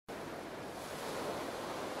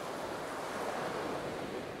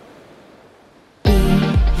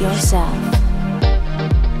yourself.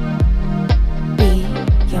 Be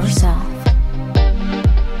yourself.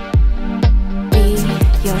 Be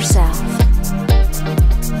yourself.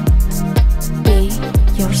 Be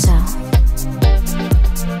yourself.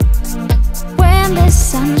 When the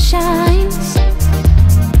sun shines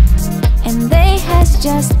and day has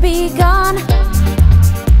just begun,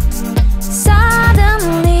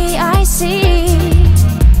 suddenly I see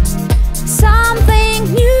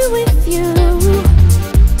something new with you.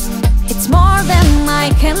 It's more than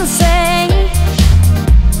I can say.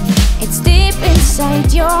 It's deep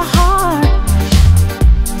inside your heart.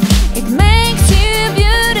 It makes you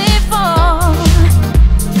beautiful.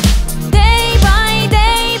 Day by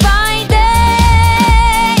day by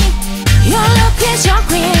day. Your look is your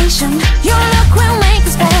creation. Your look will make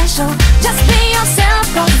it special. Just be yourself,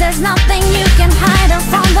 cause there's nothing you can hide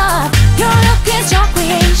from love. Your look is your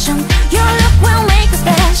creation. Your look will make it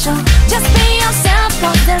special. Just be yourself,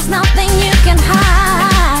 cause there's nothing you can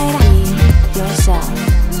hide. Be yourself.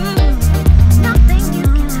 Nothing you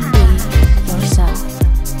can hide. Be yourself.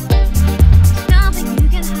 Nothing you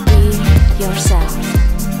can hide. Be yourself.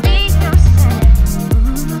 Be yourself.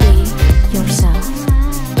 Be yourself.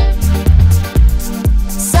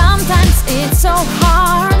 Sometimes it's so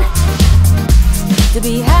hard to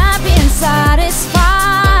be happy and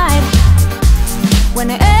satisfied when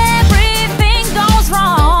everything goes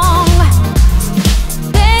wrong.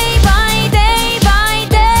 Day by day by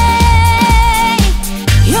day.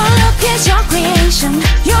 Your look is your creation.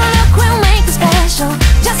 Your look will make it special.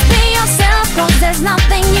 Just be yourself, cause there's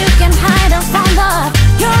nothing you can hide from love.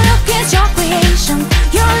 Your look is your creation.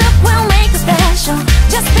 Your look will make it special.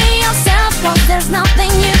 Just be yourself, cause there's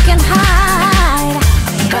nothing you can hide.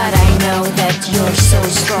 But I know that you're so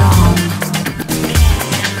strong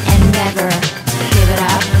and never give it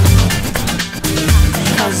up,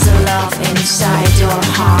 cause the love inside your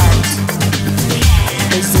heart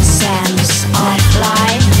is the sense of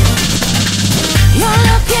life. Your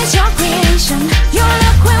look is your creation. Your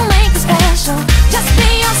look will make it special. Just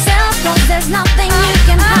be yourself, cause there's nothing you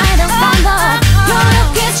can hide from love. Your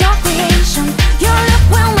look is your creation. Your look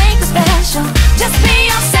will make it special. Just be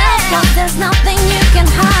yourself, cause there's nothing you can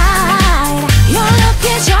hide. Your look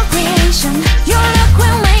is your creation. Your look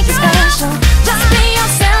will make it special. Just be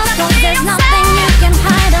yourself, cause there's nothing you can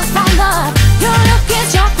hide from love. Your look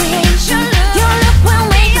is your creation. Your look will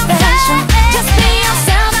make it special. Just be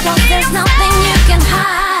yourself, cause there's nothing you can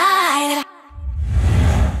hide.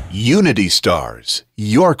 UnityStars,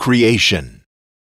 your creation.